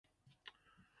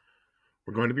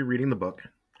We're going to be reading the book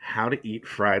How to Eat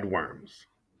Fried Worms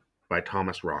by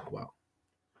Thomas Rockwell.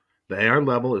 The AR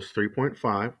level is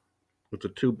 3.5. It's a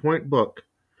 2-point book,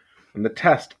 and the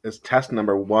test is test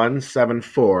number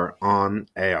 174 on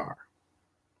AR.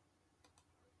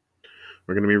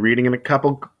 We're going to be reading in a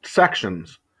couple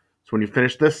sections. So when you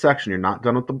finish this section, you're not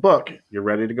done with the book. You're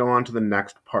ready to go on to the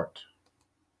next part.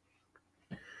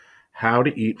 How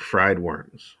to Eat Fried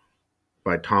Worms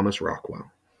by Thomas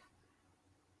Rockwell.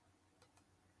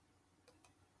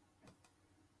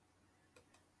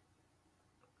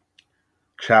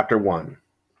 Chapter 1.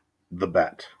 The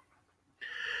Bet.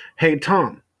 Hey,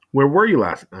 Tom, where were you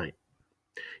last night?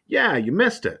 Yeah, you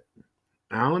missed it.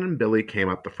 Alan and Billy came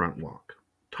up the front walk.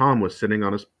 Tom was sitting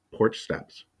on his porch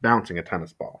steps, bouncing a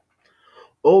tennis ball.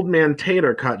 Old Man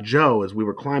Tater caught Joe as we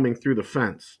were climbing through the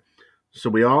fence, so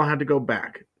we all had to go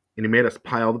back, and he made us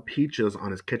pile the peaches on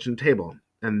his kitchen table,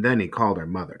 and then he called our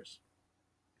mothers.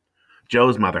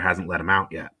 Joe's mother hasn't let him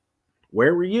out yet.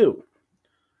 Where were you?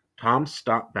 Tom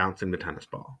stopped bouncing the tennis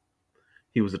ball.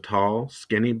 He was a tall,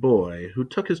 skinny boy who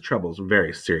took his troubles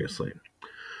very seriously.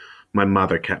 My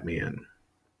mother kept me in.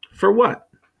 For what?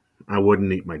 I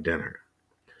wouldn't eat my dinner.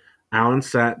 Alan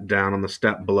sat down on the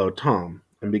step below Tom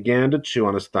and began to chew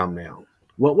on his thumbnail.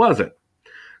 What was it?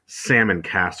 Salmon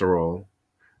casserole.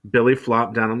 Billy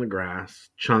flopped down on the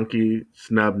grass, chunky,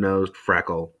 snub-nosed,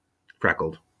 freckled.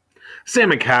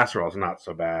 Salmon casserole's not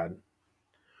so bad.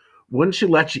 Wouldn't she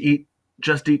let you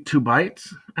just eat 2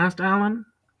 bites? Asked Alan.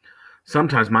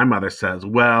 Sometimes my mother says,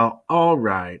 well, all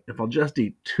right, if I'll just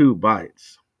eat 2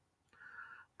 bites.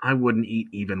 I wouldn't eat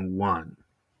even 1.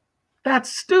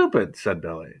 That's stupid, said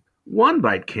Billy. 1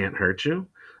 bite can't hurt you.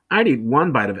 I'd eat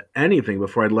 1 bite of anything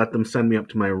before I'd let them send me up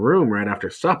to my room right after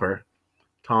supper.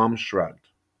 Tom shrugged.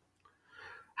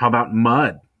 How about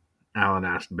mud? Alan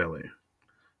asked Billy.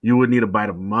 You wouldn't eat a bite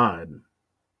of mud.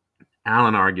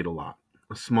 Alan argued a lot.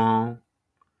 A small,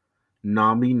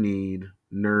 knobby-kneed,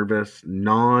 nervous,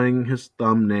 gnawing his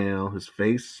thumbnail, his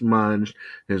face smudged,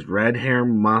 his red hair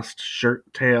mussed,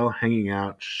 shirt tail hanging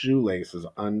out, shoelaces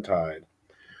untied.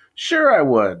 Sure I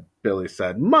would, Billy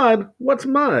said. Mud? What's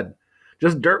mud?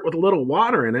 Just dirt with a little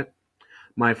water in it.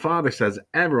 My father says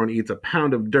everyone eats a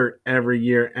pound of dirt every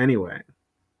year anyway.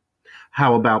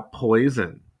 How about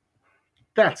poison?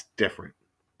 That's different.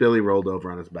 Billy rolled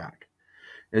over on his back.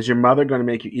 Is your mother going to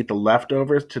make you eat the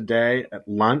leftovers today at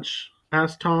lunch?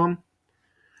 Asked Tom.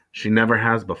 She never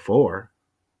has before.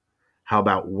 How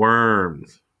about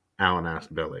worms? Alan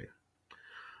asked Billy.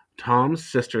 Tom's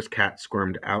sister's cat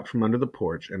squirmed out from under the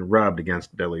porch and rubbed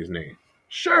against Billy's knee.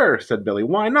 Sure, said Billy.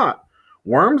 Why not?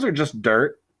 Worms are just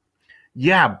dirt.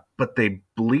 Yeah, but they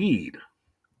bleed.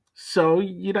 So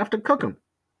you'd have to cook them.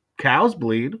 Cows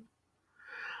bleed.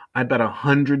 I bet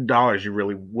 $100 you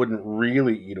really wouldn't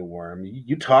really eat a worm.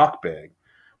 You talk big.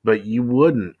 But you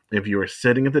wouldn't if you were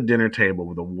sitting at the dinner table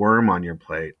with a worm on your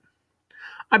plate.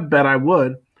 I bet I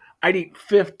would. I'd eat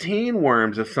 15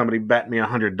 worms if somebody bet me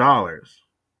 $100.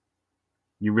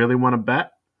 You really want to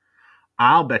bet?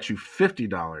 I'll bet you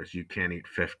 $50 you can't eat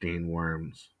 15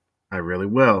 worms. I really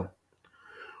will.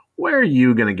 Where are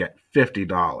you going to get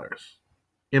 $50?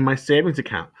 In my savings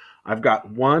account. I've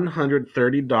got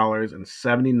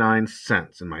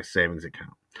 $130.79 in my savings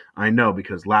account. I know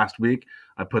because last week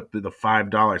I put the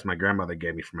 $5 my grandmother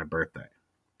gave me for my birthday.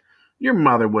 Your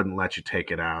mother wouldn't let you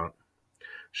take it out.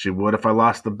 She would if I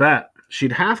lost the bet.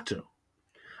 She'd have to.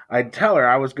 I'd tell her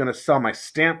I was going to sell my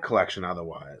stamp collection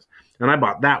otherwise, and I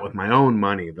bought that with my own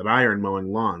money that I earn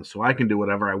mowing lawns so I can do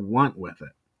whatever I want with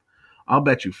it. I'll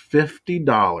bet you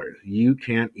 $50 you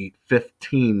can't eat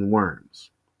 15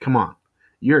 worms. Come on,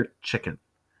 you're chicken.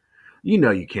 You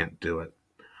know you can't do it.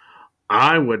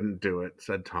 I wouldn't do it,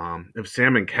 said Tom. If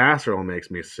salmon casserole makes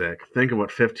me sick, think of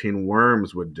what 15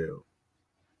 worms would do.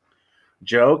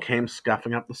 Joe came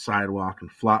scuffing up the sidewalk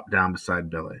and flopped down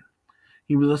beside Billy.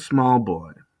 He was a small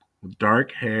boy, with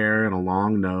dark hair and a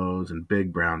long nose and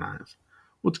big brown eyes.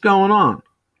 What's going on?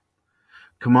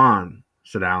 Come on,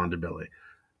 said Alan to Billy.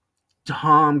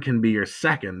 Tom can be your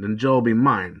second and Joe'll be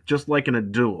mine, just like in a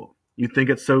duel. You think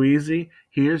it's so easy?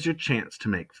 Here's your chance to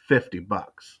make $50.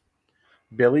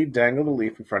 Billy dangled a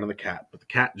leaf in front of the cat, but the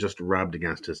cat just rubbed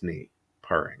against his knee,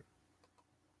 purring.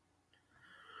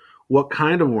 What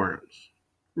kind of worms?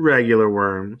 Regular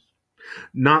worms.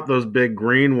 Not those big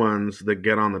green ones that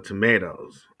get on the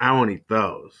tomatoes. I won't eat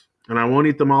those. And I won't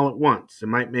eat them all at once. It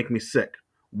might make me sick.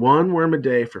 1 worm a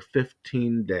day for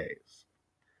 15 days.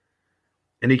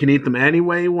 And he can eat them any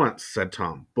way he wants, said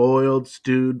Tom. Boiled,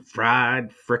 stewed,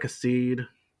 fried, fricasseed.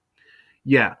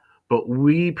 Yeah, but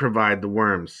we provide the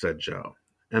worms, said Joe.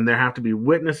 And there have to be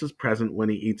witnesses present when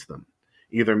he eats them.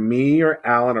 Either me or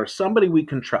Alan or somebody we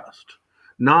can trust.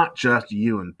 Not just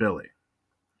you and Billy.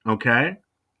 Okay?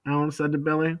 Alan said to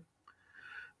Billy.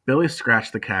 Billy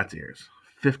scratched the cat's ears.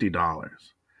 $50.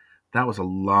 That was a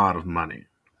lot of money.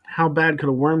 How bad could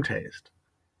a worm taste?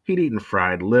 He'd eaten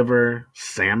fried liver,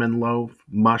 salmon loaf,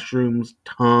 mushrooms,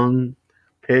 tongue,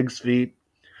 pig's feet.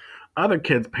 Other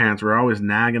kids' parents were always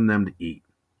nagging them to eat.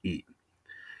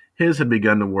 His had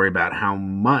begun to worry about how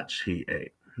much he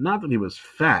ate. Not that he was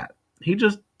fat. He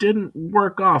just hadn't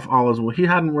worked off all his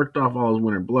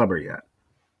winter blubber yet.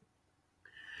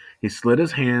 He slid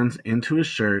his hands into his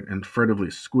shirt and furtively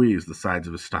squeezed the sides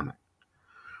of his stomach.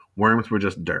 Worms were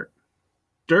just dirt.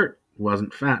 Dirt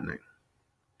wasn't fattening.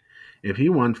 If he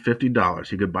won $50,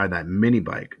 he could buy that mini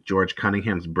bike George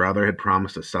Cunningham's brother had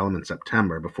promised to sell him in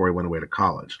September before he went away to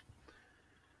college.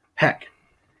 Heck,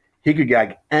 he could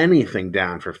gag anything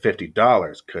down for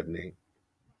 $50, couldn't he?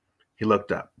 He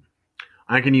looked up.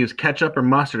 I can use ketchup or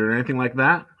mustard or anything like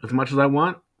that, as much as I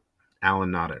want?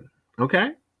 Alan nodded.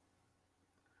 Okay.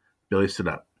 Billy stood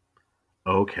up.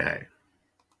 Okay.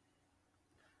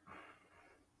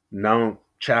 No,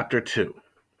 Chapter 2.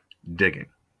 Digging.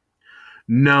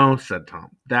 No, said Tom.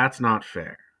 That's not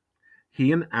fair.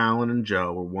 He and Alan and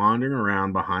Joe were wandering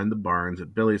around behind the barns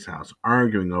at Billy's house,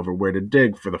 arguing over where to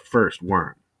dig for the first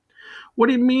worm. What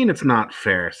do you mean it's not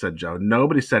fair, said Joe.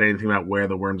 Nobody said anything about where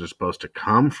the worms are supposed to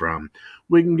come from.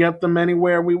 We can get them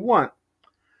anywhere we want.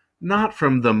 Not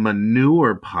from the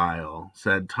manure pile,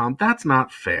 said Tom. That's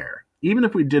not fair. Even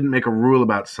if we didn't make a rule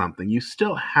about something, you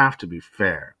still have to be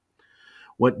fair.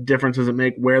 What difference does it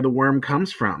make where the worm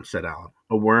comes from, said Alan.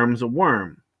 A worm's a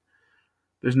worm.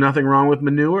 There's nothing wrong with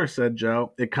manure, said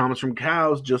Joe. It comes from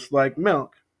cows just like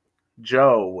milk.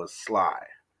 Joe was sly,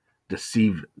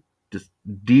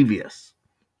 devious,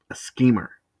 a schemer.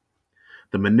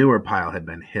 The manure pile had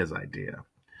been his idea.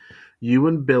 You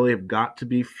and Billy have got to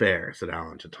be fair, said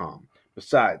Alan to Tom.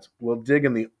 Besides, we'll dig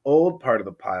in the old part of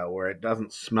the pile where it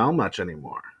doesn't smell much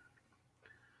anymore.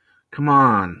 Come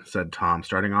on, said Tom,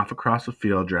 starting off across the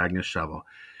field, dragging his shovel.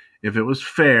 If it was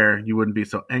fair, you wouldn't be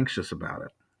so anxious about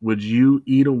it. Would you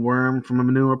eat a worm from a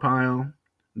manure pile?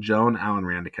 Joe and Alan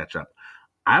ran to catch up.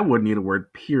 I wouldn't eat a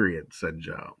word, period, said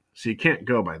Joe. So you can't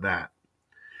go by that.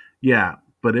 Yeah,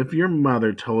 but if your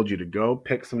mother told you to go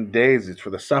pick some daisies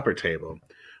for the supper table,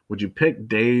 would you pick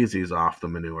daisies off the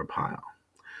manure pile?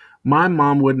 My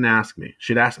mom wouldn't ask me.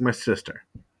 She'd ask my sister.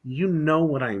 You know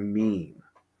what I mean.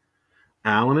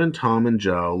 Alan and Tom and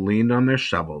Joe leaned on their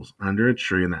shovels under a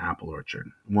tree in the apple orchard,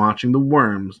 watching the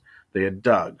worms they had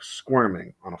dug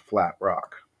squirming on a flat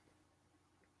rock.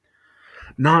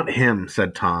 Not him,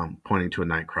 said Tom, pointing to a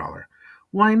nightcrawler.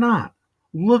 Why not?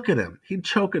 Look at him. He'd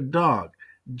choke a dog.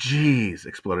 Geez,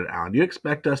 exploded Alan. Do you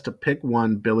expect us to pick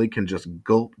one Billy can just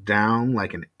gulp down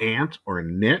like an ant or a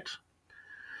nit?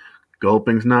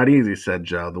 Gulping's not easy, said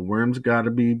Joe. The worm's got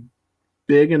to be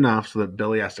big enough so that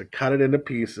Billy has to cut it into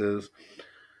pieces,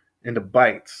 into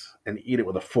bites, and eat it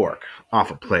with a fork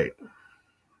off a plate.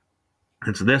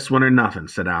 It's this one or nothing,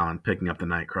 said Alan, picking up the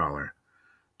nightcrawler.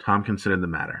 Tom considered the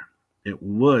matter. It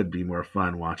would be more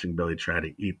fun watching Billy try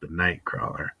to eat the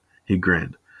nightcrawler. He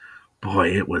grinned. Boy,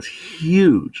 it was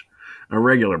huge. A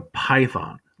regular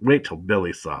python. Wait till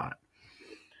Billy saw it.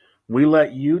 We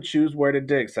let you choose where to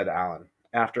dig, said Alan.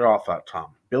 After all, thought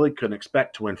Tom, Billy couldn't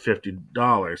expect to win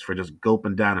 $50 for just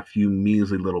gulping down a few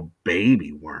measly little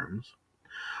baby worms.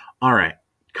 All right,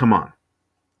 come on.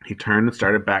 He turned and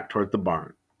started back toward the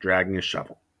barn, dragging his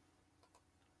shovel.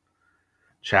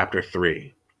 Chapter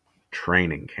 3.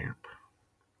 Training Camp.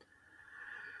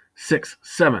 6,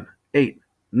 7, 8,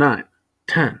 9,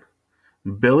 10.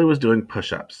 Billy was doing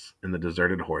push-ups in the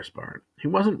deserted horse barn. He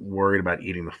wasn't worried about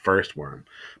eating the first worm,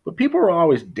 but people were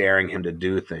always daring him to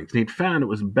do things, and he'd found it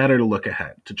was better to look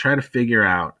ahead, to try to figure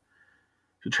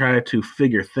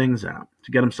things out,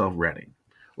 to get himself ready.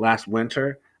 Last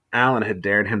winter, Alan had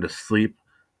dared him to sleep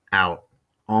out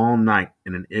all night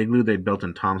in an igloo they'd built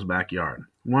in Tom's backyard.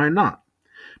 Why not?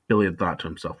 Billy had thought to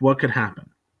himself, what could happen?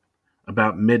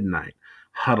 About midnight,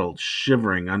 huddled,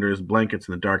 shivering under his blankets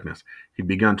in the darkness, he'd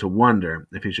begun to wonder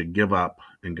if he should give up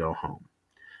and go home.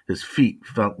 His feet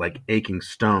felt like aching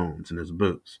stones in his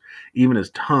boots. Even his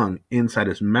tongue inside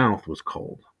his mouth was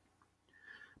cold.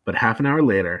 But half an hour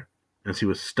later, as he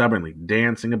was stubbornly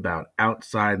dancing about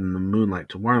outside in the moonlight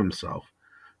to warm himself,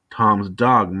 Tom's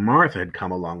dog Martha had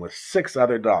come along with 6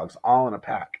 other dogs, all in a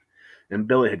pack, and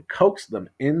Billy had coaxed them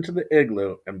into the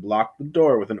igloo and blocked the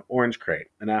door with an orange crate.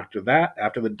 And after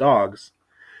the dogs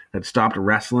had stopped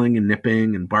wrestling and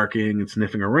nipping and barking and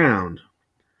sniffing around,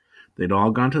 they'd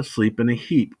all gone to sleep in a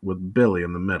heap with Billy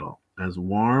in the middle, as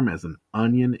warm as an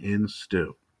onion in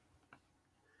stew.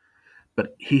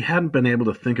 but he hadn't been able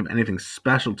to think of anything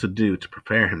special to do to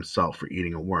prepare himself for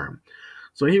eating a worm.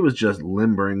 So he was just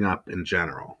limbering up in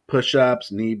general.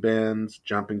 Push-ups, knee bends,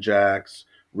 jumping jacks,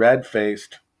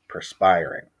 red-faced,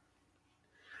 perspiring.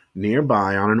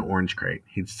 Nearby on an orange crate,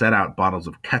 he'd set out bottles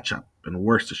of ketchup and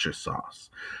Worcestershire sauce,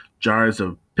 jars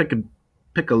of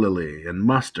piccalilli and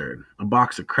mustard, a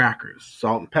box of crackers,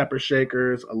 salt and pepper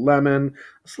shakers, a lemon,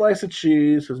 a slice of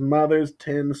cheese, his mother's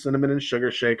tin cinnamon and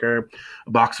sugar shaker,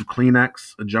 a box of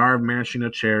Kleenex, a jar of maraschino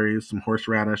cherries, some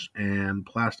horseradish, and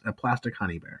a plastic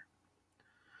honey bear.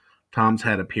 Tom's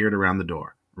head appeared around the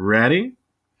door. Ready?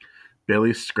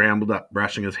 Billy scrambled up,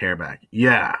 brushing his hair back.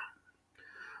 Yeah.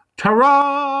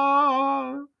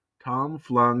 Ta-ra! Tom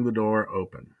flung the door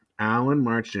open. Alan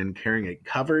marched in carrying a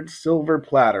covered silver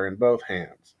platter in both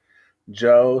hands.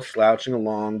 Joe slouching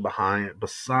along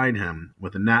beside him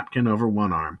with a napkin over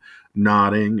one arm,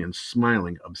 nodding and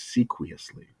smiling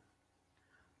obsequiously.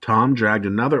 Tom dragged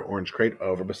another orange crate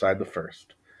over beside the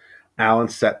first. Alan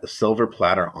set the silver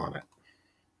platter on it.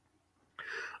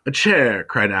 A chair,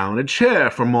 cried Alan. A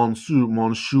chair for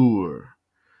Monsieur.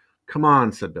 Come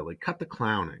on, said Billy. Cut the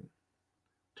clowning.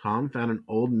 Tom found an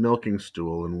old milking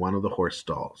stool in one of the horse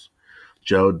stalls.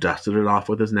 Joe dusted it off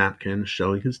with his napkin,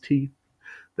 showing his teeth,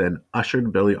 then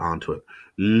ushered Billy onto it.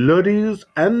 Ladies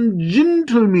and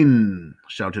gentlemen,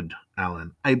 shouted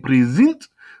Alan, I present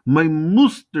my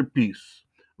masterpiece,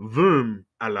 Worm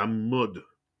à la mode.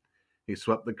 He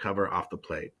swept the cover off the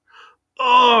plate.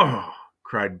 Oh!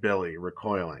 Cried Billy,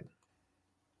 recoiling.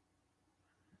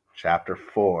 Chapter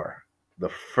 4. The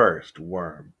First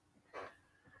Worm.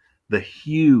 The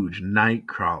huge night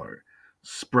crawler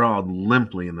sprawled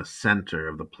limply in the center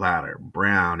of the platter,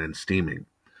 brown and steaming.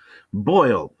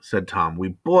 Boiled, said Tom. We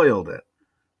boiled it.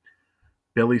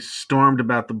 Billy stormed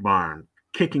about the barn,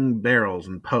 kicking barrels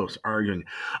and posts, arguing,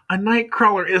 a night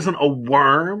crawler isn't a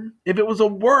worm. If it was a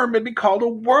worm, it'd be called a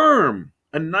worm.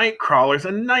 A night crawler's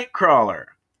a night crawler.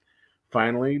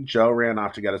 Finally, Joe ran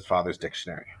off to get his father's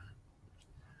dictionary.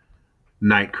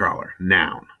 Nightcrawler,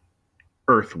 noun.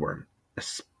 Earthworm,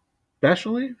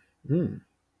 especially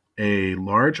a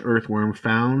large earthworm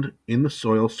found in the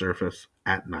soil surface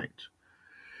at night.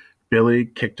 Billy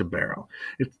kicked a barrel.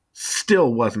 It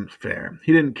still wasn't fair.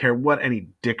 He didn't care what any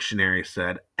dictionary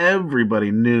said.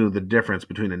 Everybody knew the difference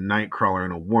between a nightcrawler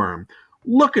and a worm.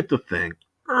 Look at the thing.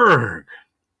 Urgh!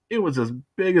 It was as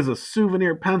big as a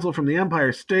souvenir pencil from the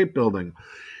Empire State Building.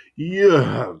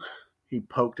 Yuck! He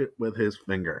poked it with his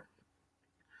finger.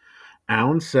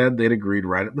 Alan said they'd agreed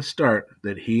right at the start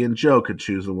that he and Joe could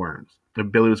choose the worms.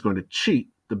 If Billy was going to cheat,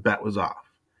 the bet was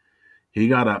off. He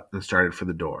got up and started for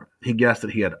the door. He guessed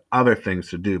that he had other things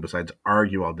to do besides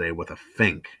argue all day with a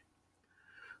fink.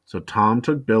 So Tom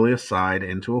took Billy aside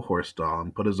into a horse stall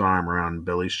and put his arm around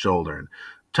Billy's shoulder and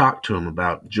talked to him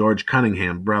about George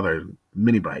Cunningham's brother's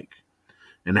mini bike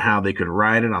and how they could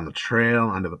ride it on the trail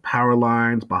under the power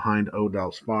lines behind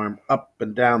Odell's farm, up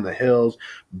and down the hills,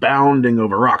 bounding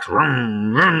over rocks.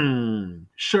 Vroom, vroom.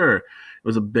 Sure, it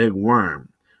was a big worm,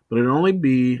 but it'd only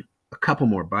be a couple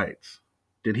more bites.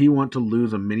 Did he want to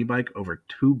lose a mini bike over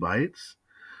 2 bites?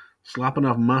 Slop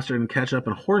enough mustard and ketchup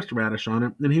and horseradish on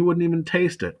it, and he wouldn't even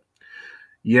taste it.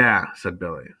 Yeah, said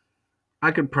Billy.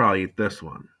 I could probably eat this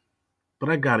one, but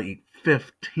I gotta eat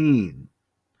 15.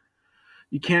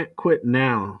 You can't quit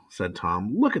now, said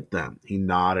Tom. Look at them. He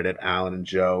nodded at Alan and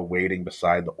Joe waiting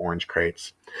beside the orange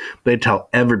crates. They'd tell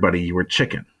everybody you were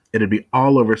chicken. It'd be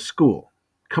all over school.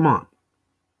 Come on.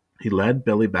 He led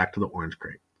Billy back to the orange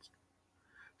crates,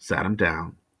 sat him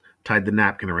down, tied the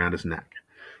napkin around his neck.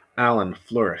 Alan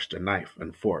flourished a knife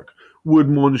and fork. Would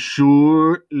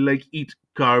Monsieur like it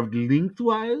carved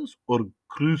lengthwise or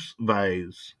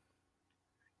crosswise?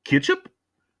 Ketchup?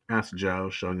 Asked Joe,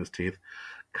 showing his teeth.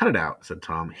 Cut it out, said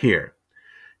Tom. Here.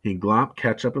 He glopped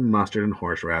ketchup and mustard and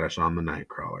horseradish on the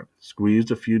nightcrawler, squeezed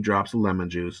a few drops of lemon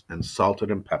juice, and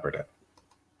salted and peppered it.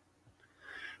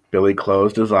 Billy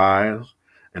closed his eyes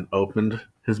and opened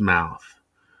his mouth.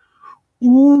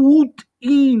 Oot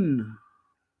in!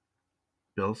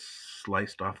 Bill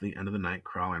sliced off the end of the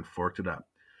nightcrawler and forked it up.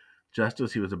 Just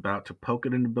as he was about to poke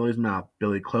it into Billy's mouth,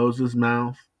 Billy closed his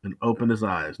mouth and opened his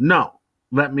eyes. No!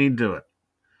 Let me do it.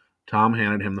 Tom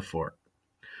handed him the fork.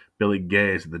 Billy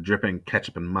gazed at the dripping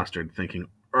ketchup and mustard, thinking,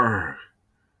 Urgh.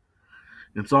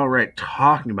 It's all right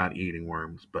talking about eating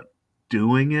worms, but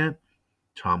doing it?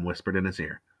 Tom whispered in his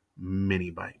ear. Mini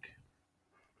bike.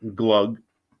 Glug.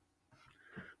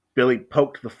 Billy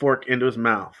poked the fork into his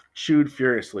mouth, chewed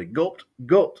furiously, gulped,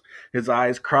 gulped. His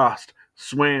eyes crossed,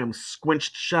 swam,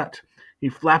 squinched shut. He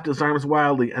flapped his arms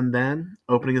wildly, and then,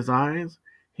 opening his eyes,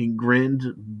 he grinned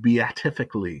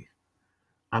beatifically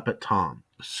up at Tom.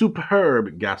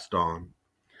 Superb, Gaston.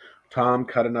 Tom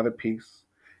cut another piece,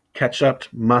 ketchuped,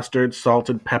 mustard,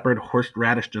 salted, peppered,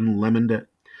 horseradished, and lemoned it,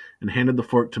 and handed the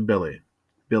fork to Billy.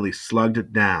 Billy slugged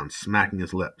it down, smacking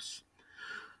his lips.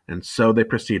 And so they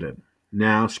proceeded,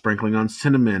 now sprinkling on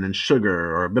cinnamon and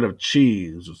sugar, or a bit of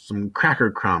cheese, or some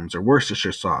cracker crumbs, or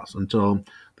Worcestershire sauce, until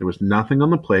there was nothing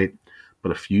on the plate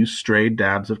but a few stray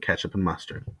dabs of ketchup and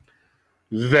mustard.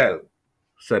 Well,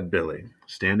 said Billy,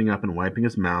 standing up and wiping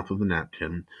his mouth with a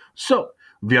napkin. So,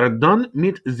 we're done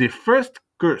with the first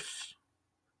course.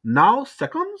 Now,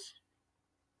 seconds?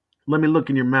 Let me look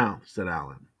in your mouth, said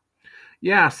Alan.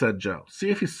 Yeah, said Joe. See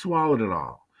if you swallowed it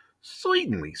all.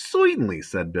 Certainly, certainly,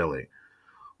 said Billy.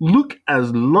 Look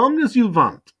as long as you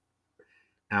want.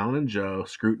 Alan and Joe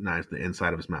scrutinized the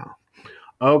inside of his mouth.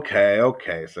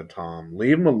 Okay, said Tom.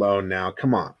 Leave him alone now.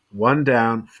 Come on. 1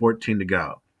 down, 14 to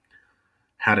go.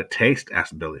 How'd it taste?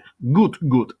 Asked Billy. Good,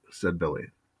 said Billy.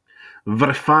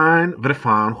 Very fine,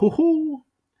 hoo-hoo.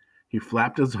 He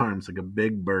flapped his arms like a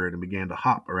big bird and began to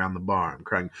hop around the barn,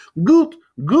 crying, Good,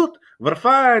 very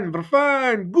fine,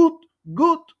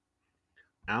 good.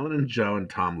 Alan and Joe and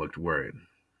Tom looked worried.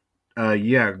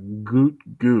 Yeah, goot.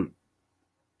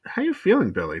 How you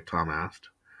feeling, Billy? Tom asked.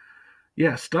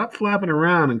 Yeah, stop flapping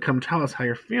around and come tell us how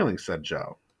you're feeling, said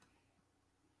Joe.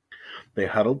 They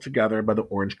huddled together by the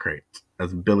orange crates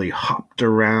as Billy hopped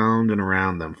around and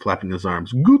around them, flapping his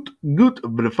arms. Goot,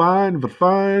 very fine,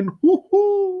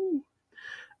 hoo-hoo.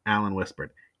 Alan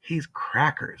whispered, He's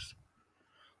crackers.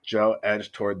 Joe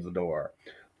edged toward the door.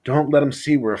 Don't let him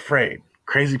see we're afraid.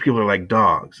 Crazy people are like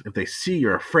dogs. If they see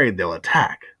you're afraid, they'll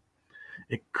attack.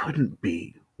 It couldn't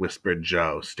be, whispered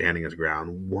Joe, standing his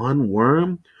ground. One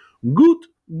worm?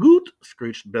 Goot,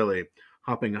 screeched Billy,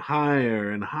 hopping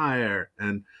higher and higher,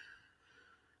 and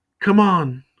Come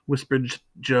on, whispered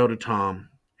Joe to Tom.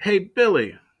 Hey,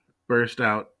 Billy, burst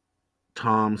out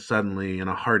Tom suddenly in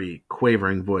a hearty,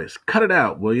 quavering voice. Cut it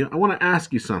out, will you? I want to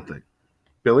ask you something.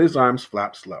 Billy's arms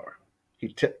flapped slower. He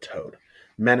tiptoed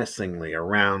menacingly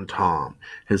around Tom,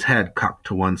 his head cocked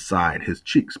to one side, his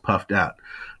cheeks puffed out.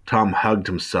 Tom hugged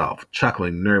himself,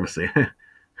 chuckling nervously.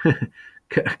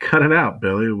 Cut it out,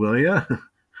 Billy, will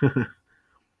you?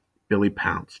 Billy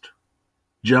pounced.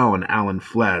 Joe and Alan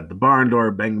fled. The barn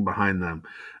door banged behind them.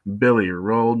 Billy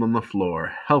rolled on the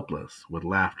floor, helpless with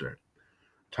laughter.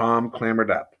 Tom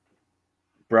clambered up,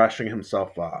 brushing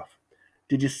himself off.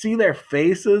 Did you see their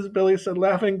faces? Billy said,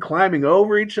 laughing, climbing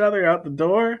over each other out the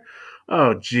door.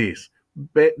 Oh, geez.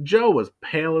 Joe was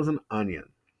pale as an onion.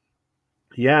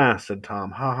 Yeah, said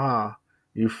Tom. Ha ha.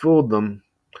 You fooled them.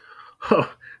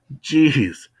 Oh,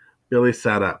 geez. Billy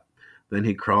sat up. Then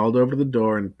he crawled over to the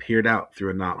door and peered out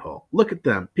through a knothole. Look at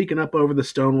them, peeking up over the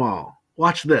stone wall.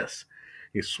 Watch this.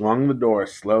 He swung the door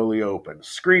slowly open,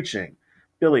 screeching.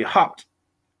 Billy hopped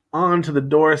onto the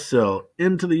door sill,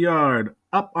 into the yard,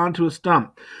 up onto a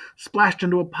stump, splashed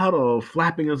into a puddle,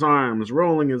 flapping his arms,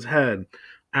 rolling his head.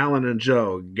 Alan and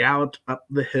Joe galloped up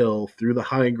the hill through the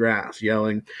high grass,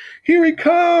 yelling, Here he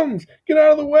comes! Get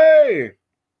out of the way!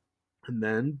 And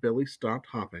then Billy stopped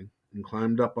hopping and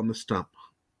climbed up on the stump,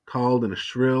 called in a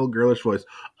shrill, girlish voice,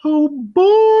 Oh,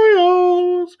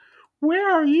 boyos!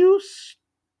 Where are you?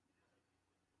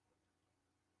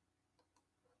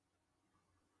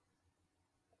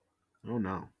 Oh,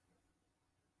 no.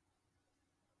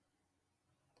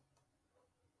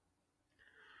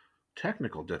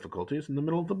 Technical difficulties in the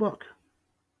middle of the book.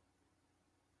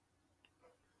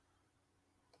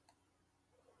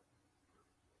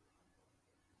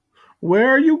 Where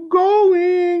are you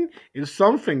going? Is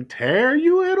something tear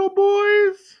you, little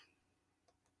boys?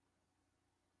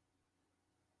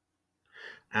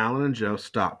 Alan and Joe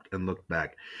stopped and looked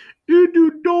back.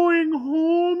 You doing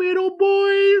home, little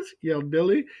boys? Yelled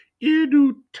Billy.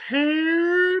 You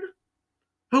teared?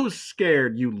 Who's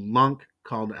scared, you lunk?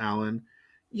 Called Alan.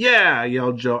 Yeah,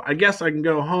 yelled Joe. I guess I can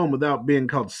go home without being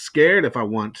called scared if I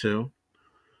want to.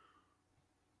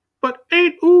 But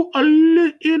ain't oo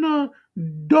in a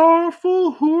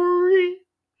darful hurry?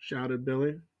 Shouted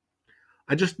Billy.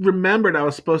 I just remembered I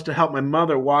was supposed to help my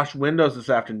mother wash windows this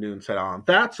afternoon, said Alan.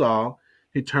 That's all.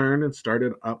 He turned and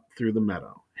started up through the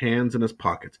meadow, hands in his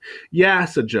pockets. Yeah,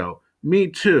 said Joe. Me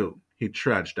too. He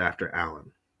trudged after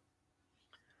Alan.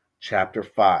 Chapter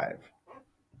 5.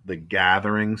 The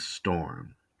Gathering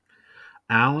Storm.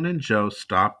 Alan and Joe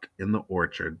stopped in the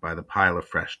orchard by the pile of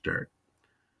fresh dirt.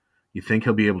 You think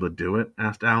he'll be able to do it?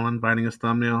 Asked Alan, biting his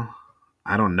thumbnail.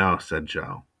 I don't know, said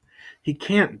Joe. He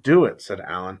can't do it, said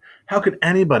Alan. How could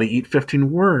anybody eat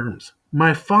 15 worms?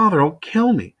 My father'll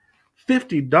kill me.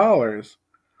 $50?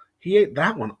 He ate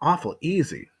that one awful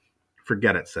easy.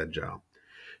 Forget it, said Joe.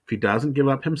 If he doesn't give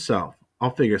up himself,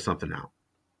 I'll figure something out.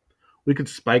 We could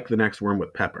spike the next worm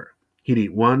with pepper. He'd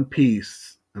eat one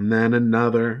piece and then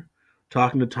another,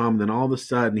 talking to Tom, and then all of a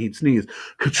sudden he'd sneeze,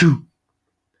 ka-choo!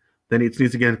 Then he'd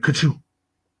sneeze again, ka-choo!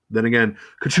 Then again,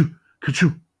 ka-choo,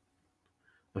 ka-choo!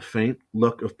 A faint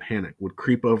look of panic would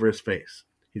creep over his face.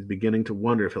 He's beginning to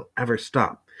wonder if he'll ever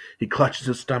stop. He clutches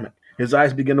his stomach. His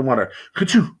eyes begin to water.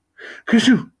 Ka-choo!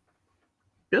 Ka-choo!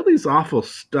 Billy's awful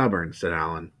stubborn, said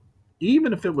Alan.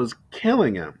 Even if it was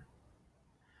killing him,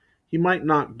 he might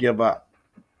not give up.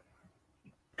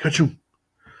 Ka-choo!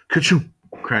 Ka-choo!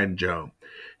 Cried Joe.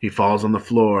 He falls on the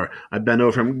floor. I bend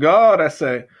over him. God, I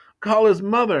say, call his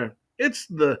mother. It's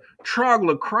the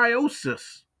troglodyte.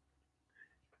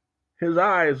 His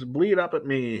eyes bleed up at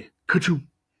me. Ka-choo!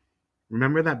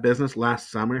 Remember that business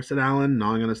last summer, said Alan,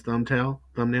 gnawing on his thumbnail,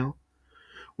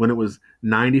 when it was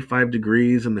 95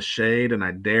 degrees in the shade and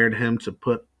I dared him to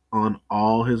put on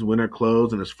all his winter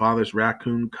clothes and his father's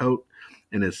raccoon coat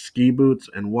and his ski boots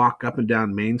and walk up and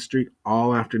down Main Street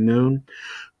all afternoon?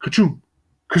 Ka-choo!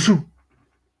 Ka-choo!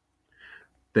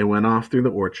 They went off through the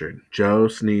orchard, Joe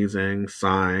sneezing,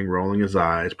 sighing, rolling his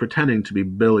eyes, pretending to be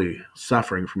Billy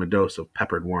suffering from a dose of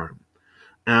peppered worm.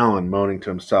 Alan moaning to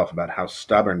himself about how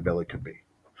stubborn Billy could be.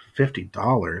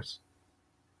 $50.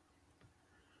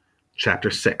 Chapter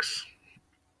 6.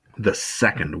 The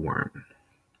Second Worm.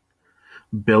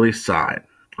 Billy sighed.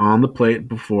 On the plate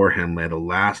before him lay the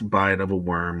last bite of a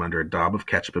worm under a daub of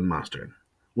ketchup and mustard.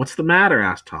 What's the matter?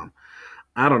 Asked Tom.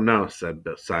 I don't know,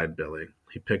 sighed Billy.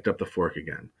 He picked up the fork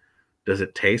again. Does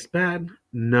it taste bad?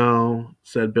 No,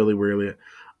 said Billy wearily.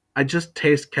 I just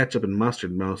taste ketchup and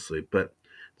mustard mostly, but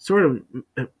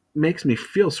it makes me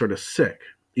feel sort of sick,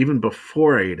 even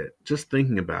before I eat it, just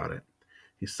thinking about it.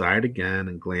 He sighed again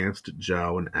and glanced at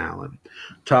Joe and Alan,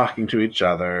 talking to each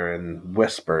other in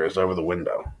whispers over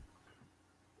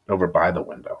by the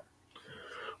window.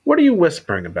 What are you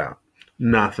whispering about?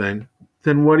 Nothing.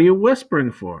 Then what are you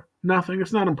whispering for? Nothing.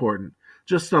 It's not important.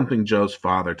 Just something Joe's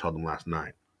father told him last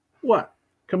night. What?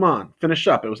 Come on, finish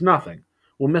up. It was nothing.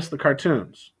 We'll miss the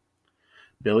cartoons.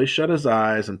 Billy shut his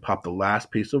eyes and popped the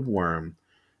last piece of worm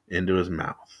into his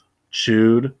mouth.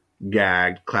 Chewed,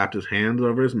 gagged, clapped his hands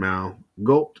over his mouth,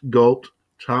 gulped,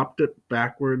 toppled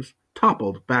backwards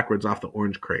off the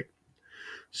orange crate.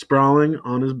 Sprawling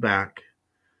on his back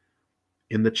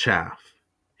in the chaff,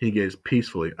 he gazed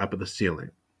peacefully up at the ceiling.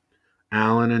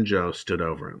 Alan and Joe stood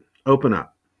over him. Open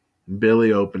up.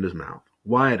 Billy opened his mouth.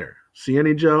 Wider. See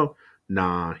any, Joe?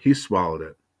 Nah, he swallowed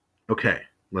it. Okay,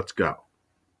 let's go.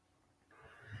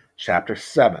 Chapter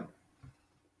 7.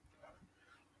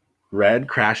 Red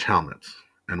crash helmets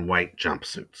and white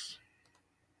jumpsuits.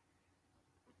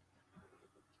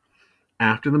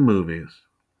 After the movies,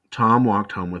 Tom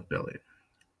walked home with Billy.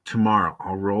 Tomorrow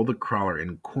I'll roll the crawler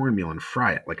in cornmeal and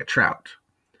fry it like a trout.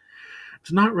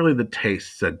 It's not really the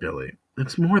taste, said Billy.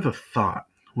 It's more the thought.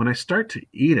 When I start to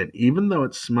eat it, even though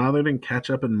it's smothered in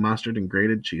ketchup and mustard and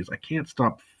grated cheese, I can't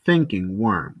stop thinking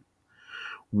worm.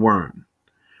 Worm.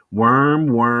 Worm,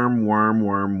 worm, worm,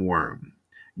 worm, worm.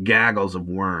 Gaggles of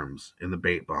worms in the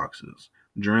bait boxes.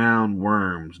 Drowned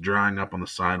worms drying up on the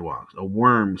sidewalks. A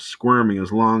worm squirming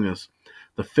as long as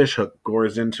the fishhook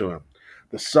gores into him.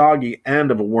 The soggy end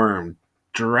of a worm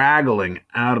draggling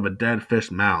out of a dead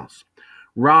fish mouth.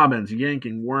 Robins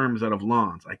yanking worms out of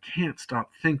lawns. I can't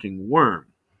stop thinking worm.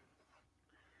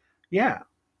 Yeah,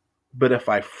 but if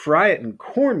I fry it in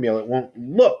cornmeal, it won't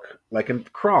look like a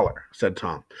crawler, said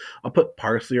Tom. I'll put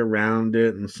parsley around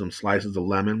it and some slices of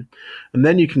lemon, and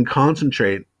then you can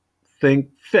think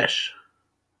fish.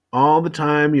 All the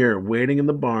time you're waiting in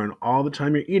the barn, all the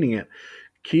time you're eating it,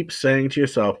 keep saying to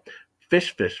yourself,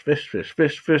 fish, fish, fish, fish,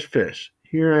 fish, fish, fish.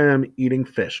 Here I am eating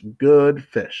fish, good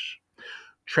fish.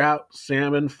 Trout,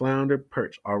 salmon, flounder,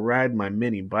 perch. I'll ride my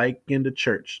mini bike into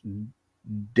church.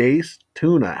 Dace,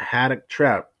 tuna, haddock,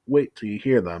 trout. Wait till you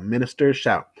hear the minister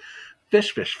shout.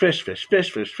 Fish, fish, fish, fish,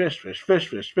 fish, fish, fish, fish,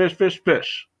 fish, fish, fish, fish,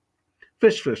 fish.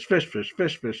 Fish, fish, fish, fish,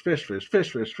 fish, fish, fish, fish,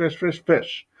 fish, fish, fish, fish,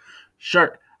 fish.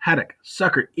 Shark, haddock,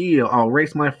 sucker, eel. I'll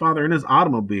race my father in his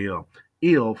automobile.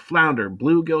 Eel, flounder,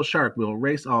 bluegill, shark. We'll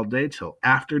race all day till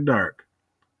after dark.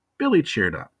 Billy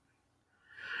cheered up.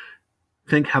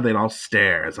 Think how they'd all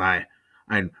stare as I'd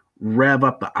rev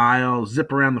up the aisle,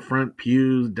 zip around the front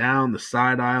pews, down the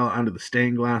side aisle, under the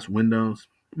stained glass windows.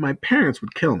 My parents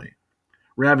would kill me.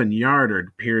 Reverend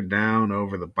Yardard peered down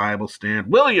over the Bible stand.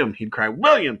 William, he'd cry,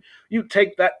 William, you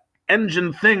take that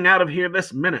engine thing out of here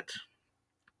this minute.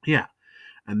 Yeah,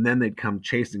 and then they'd come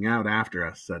chasing out after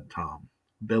us, said Tom.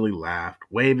 Billy laughed,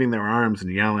 waving their arms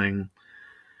and yelling.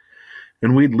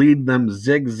 And we'd lead them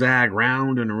zigzag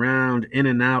round and around, in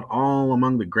and out, all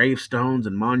among the gravestones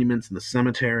and monuments in the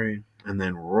cemetery. and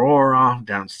then roar off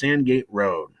down Sandgate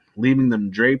Road, leaving them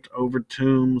draped over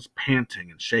tombs,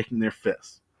 panting and shaking their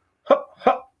fists. "Hup,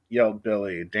 hup," yelled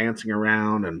Billy, dancing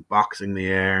around and boxing the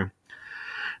air.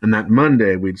 And that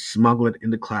Monday, we'd smuggle it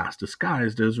into class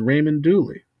disguised as Raymond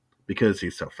Dooley, because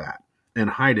he's so fat, and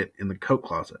hide it in the coat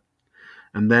closet.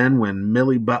 And then when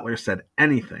Millie Butler said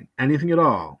anything at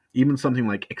all, even something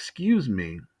like, "Excuse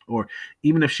me," or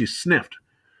even if she sniffed,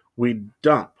 we'd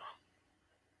dump.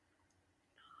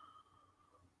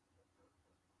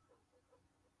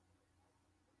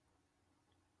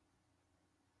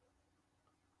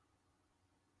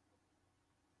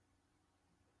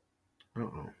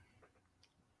 Uh-oh.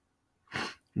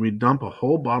 We'd dump a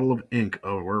whole bottle of ink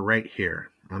over right here.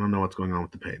 I don't know what's going on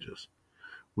with the pages.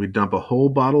 We'd dump a whole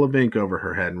bottle of ink over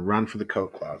her head and run for the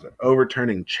coat closet,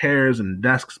 overturning chairs and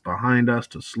desks behind us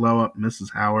to slow up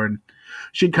Mrs. Howard.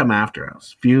 She'd come after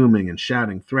us, fuming and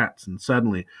shouting threats, and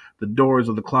suddenly the doors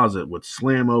of the closet would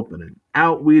slam open, and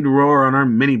out we'd roar on our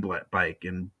mini bike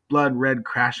in blood-red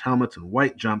crash helmets and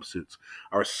white jumpsuits,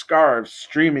 our scarves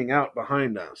streaming out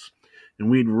behind us. And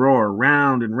we'd roar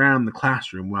round and round the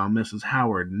classroom while Mrs.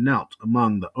 Howard knelt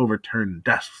among the overturned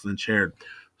desks and chairs,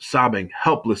 sobbing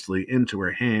helplessly into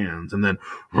her hands, and then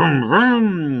vroom,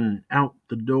 vroom, out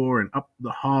the door and up the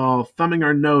hall, thumbing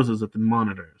our noses at the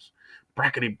monitors.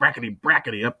 Brackety, brackety,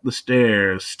 brackety up the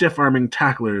stairs, stiff-arming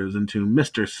tacklers into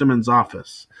Mr. Simmons'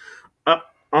 office.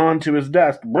 Up onto his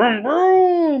desk, broom,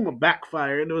 broom,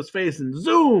 backfire into his face, and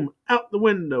zoom, out the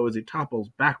window as he topples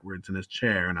backwards in his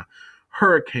chair, and a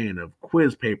hurricane of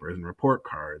quiz papers and report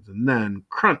cards, and then,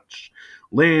 crunch,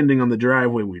 landing on the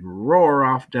driveway, we'd roar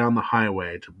off down the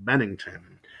highway to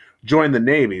Bennington, join the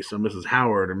Navy so Mrs.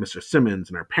 Howard or Mr. Simmons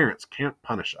and our parents can't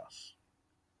punish us.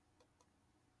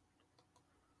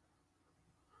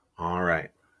 All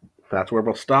right, that's where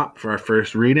we'll stop for our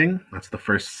first reading. That's the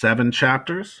first 7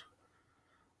 chapters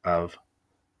of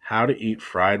How to Eat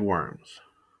Fried Worms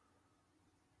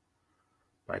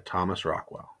by Thomas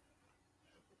Rockwell.